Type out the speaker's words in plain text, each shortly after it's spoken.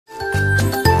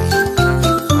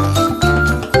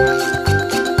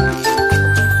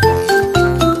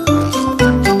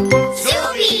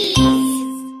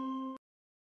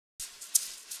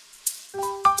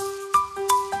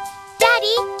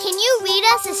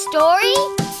story?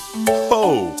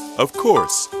 Oh, of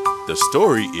course. The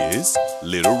story is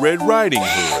Little Red Riding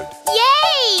Hood.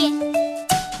 Yay!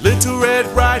 Little Red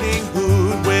Riding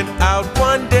Hood went out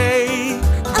one day.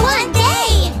 One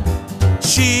day!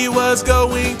 She was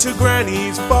going to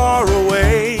Granny's far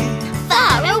away.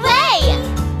 Far away!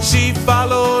 She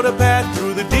followed a path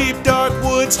through the deep dark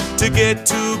woods to get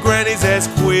to Granny's as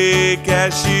quick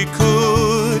as she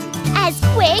could. As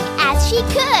quick as she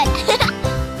could.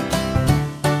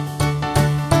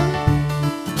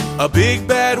 A big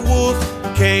bad wolf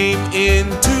came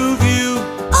into view.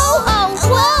 Oh,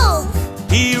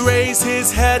 wolf! He raised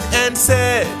his head and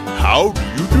said, "How do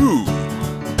you do?"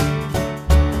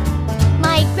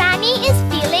 My granny is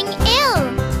feeling ill.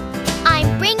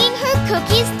 I'm bringing her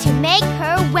cookies to make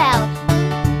her well.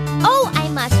 Oh, I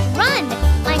must run.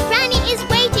 My granny is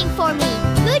waiting for me.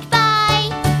 Goodbye.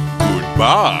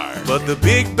 Goodbye. But the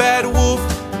big bad wolf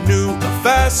knew a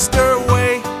faster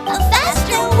way. A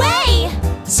faster way!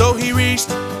 So he reached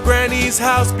Granny's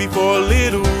house before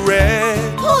Little Red.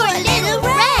 Poor Little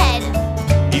Red!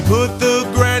 He put the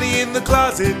Granny in the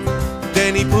closet.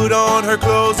 Then he put on her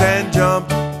clothes and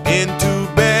jumped into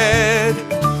bed.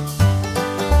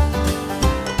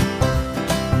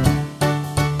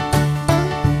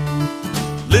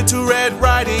 Little Red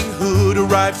Riding Hood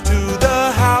arrives to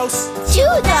the house. To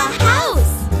the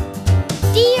house!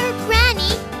 Dear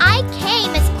Granny, I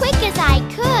came as quick as I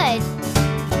could.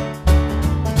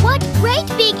 What great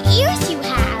big ears you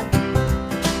have!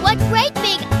 What great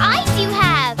big eyes you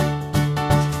have!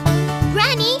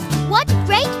 Granny, what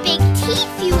great big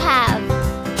teeth you have!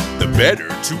 The better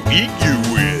to eat you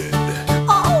with.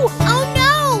 Oh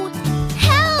no!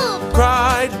 Help!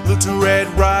 Cried Little Red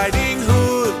Riding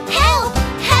Hood. Help!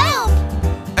 Help!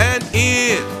 And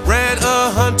in ran a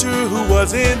hunter who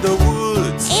was in the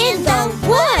woods. In the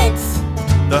woods!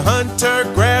 The hunter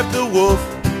grabbed the wolf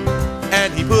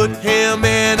and he put him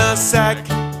in a sack.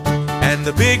 And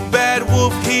the big bad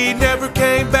wolf, he never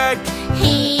came back.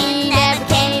 He never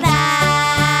came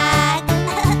back.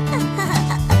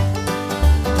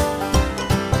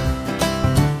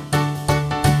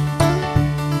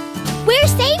 We're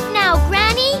safe now,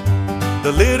 Granny.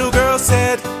 The little girl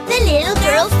said. The little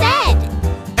girl said.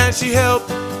 And she helped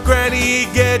Granny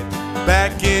get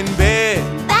back in bed.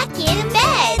 Back in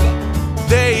bed.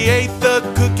 They ate the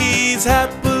cookies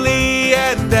happily,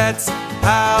 and that's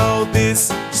how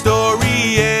this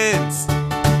story ends.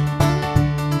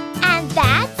 And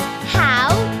that's how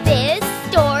this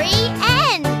story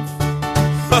ends.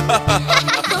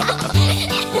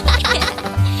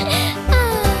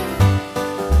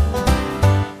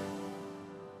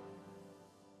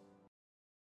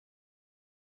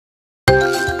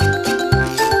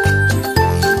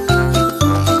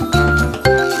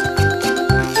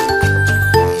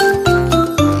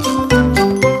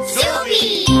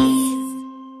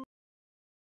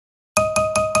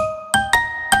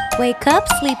 Wake up,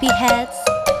 sleepyheads.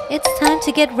 It's time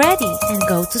to get ready and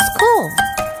go to school.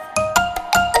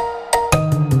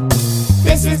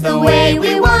 This is the way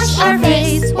we wash our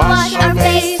face, wash our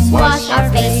face, wash our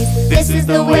face. This is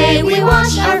the way we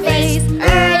wash our face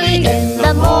early in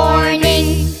the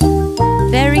morning.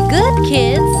 Very good,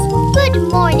 kids. Good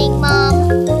morning, Mom.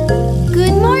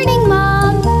 Good morning,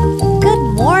 Mom. Good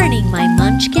morning, my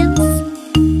munchkins.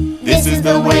 This is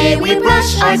the way we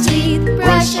brush our teeth,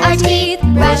 brush our teeth,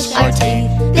 brush our teeth.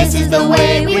 This is the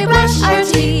way we brush our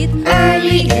teeth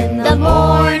early in the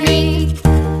morning.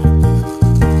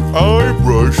 I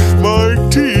brush my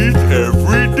teeth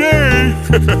every day.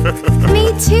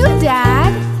 Me too,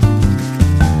 Dad.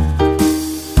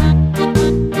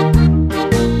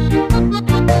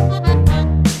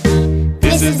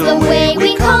 This is the way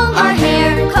we comb our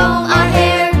hair, comb our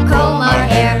hair, comb our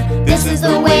hair. This is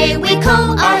the way we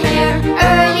comb our hair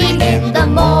early in the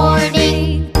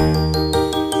morning.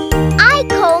 I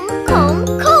comb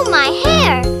my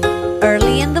hair.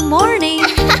 Early in the morning.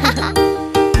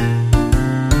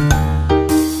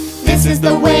 This is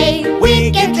the way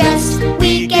we get dressed,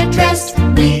 we get dressed,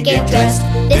 we get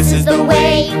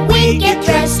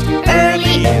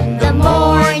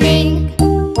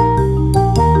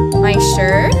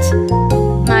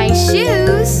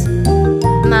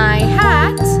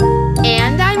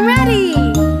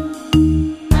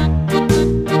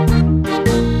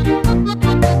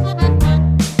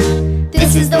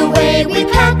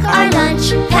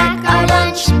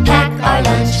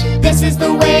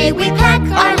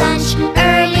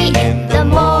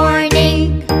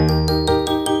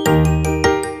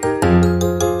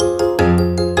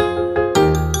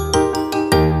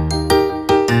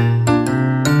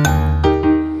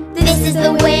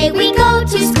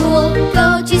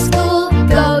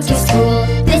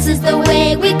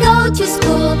We go to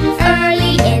school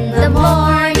early in the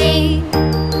morning.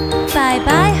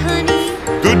 Bye-bye, honey.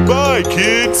 Goodbye,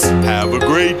 kids. Have a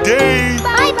great day.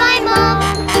 Bye-bye, Mom.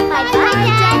 Bye-bye,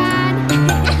 Dad.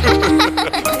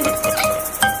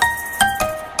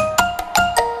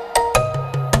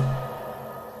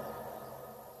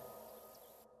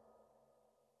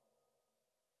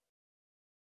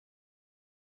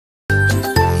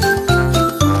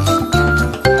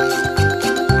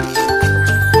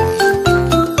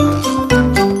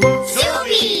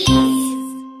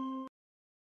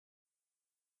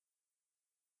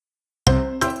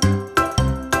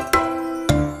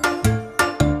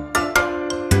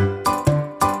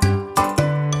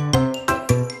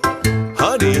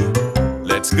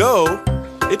 Let's go.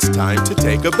 It's time to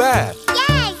take a bath.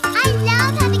 Yes, I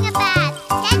love having a bath.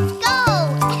 Let's go.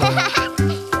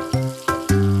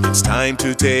 It's time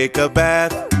to take a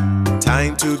bath.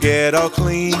 Time to get all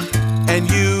clean. And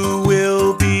you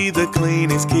will be the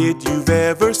cleanest kid you've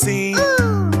ever seen.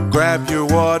 Ooh. Grab your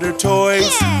water toys.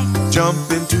 Yes.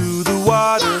 Jump into the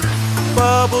water. Yeah.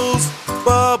 Bubbles,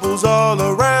 bubbles all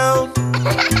around.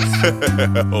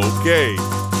 Okay.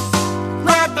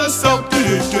 Grab the soap,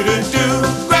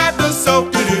 do-do-do-do-do. Grab the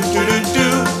soap,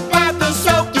 do-do-do-do-do. Grab the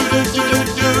soap,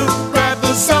 do-do-do-do-do. Grab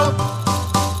the soap.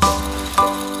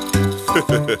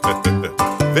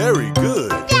 Very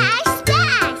good. Splash,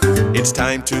 splash. It's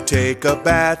time to take a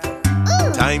bath.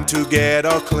 Ooh. Time to get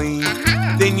all clean.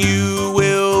 Then you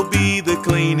will be the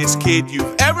cleanest kid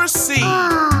you've ever seen.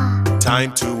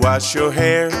 Time to wash your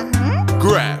hair.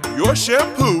 Grab your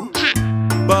shampoo.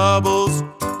 Bubbles,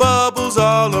 bubbles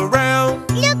all around.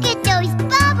 Look at those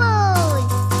bubbles.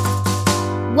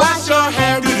 Wash your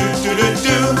hair,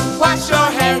 do-do-do-do-do. Wash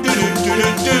your hair,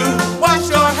 do-do-do-do-do. Wash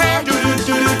your hair,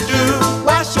 do-do-do-do-do.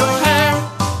 Wash your hair.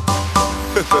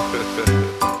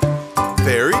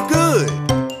 Very good.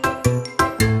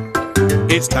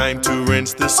 It's time to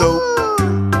rinse the soap.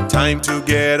 Time to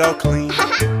get all clean.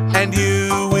 And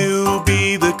you will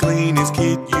be the cleanest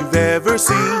kid you've ever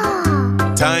seen.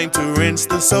 Time to rinse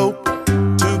the soap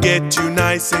to get you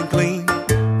nice and clean.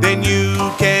 Then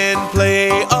you can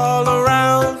play all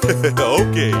around.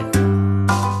 Okay.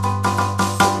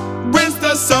 Rinse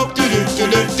the soap,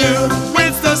 do-do-do-do-do.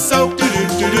 Rinse the soap,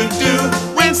 do-do-do-do-do.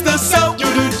 Rinse the soap,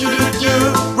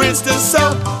 do-do-do-do-do. Rinse the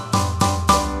soap.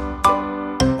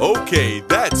 Okay,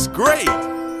 that's great.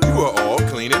 You are all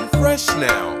clean and fresh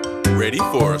now. Ready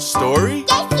for a story?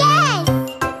 Yes, yes.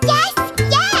 Yes,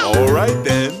 yes. All right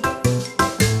then.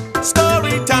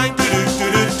 Story time,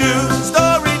 do-do-do-do-do.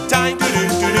 Story time,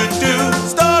 do-do-do-do-do.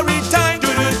 Story time,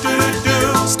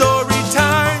 do-do-do-do-do. Story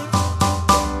time.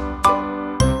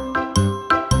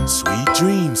 Sweet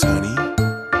dreams, honey.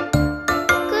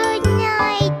 Good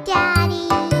night, Daddy.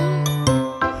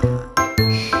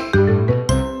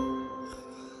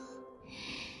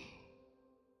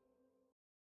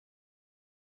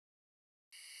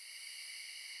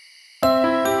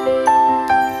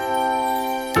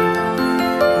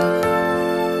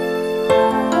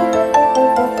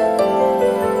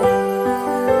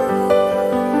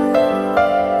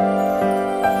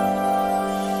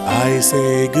 I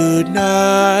say good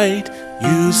night,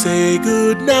 you say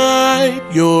good night.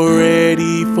 You're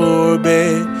ready for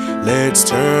bed. Let's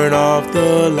turn off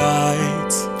the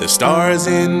lights. The stars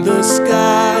in the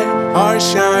sky are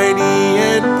shiny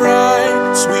and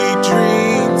bright. Sweet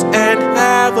dreams and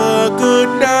have a good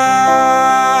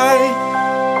night.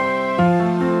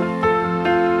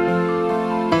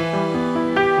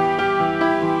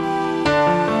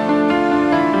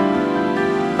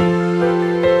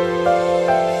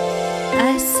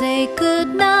 I say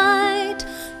good night,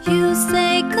 you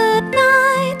say good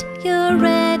night. You're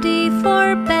ready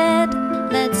for bed.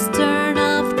 Let's turn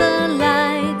off the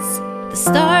lights. The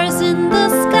stars in the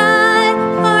sky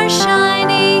are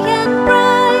shiny and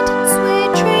bright.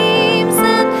 Sweet dreams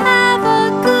and have a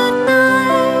good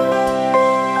night.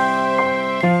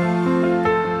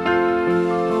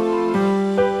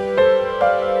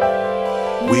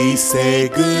 We say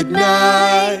good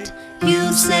night,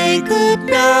 you say good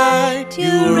night.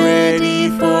 You're ready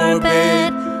for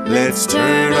bed. Let's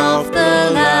turn off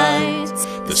the lights.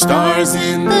 The stars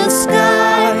in the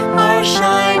sky are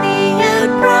shiny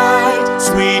and bright.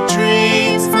 Sweet dreams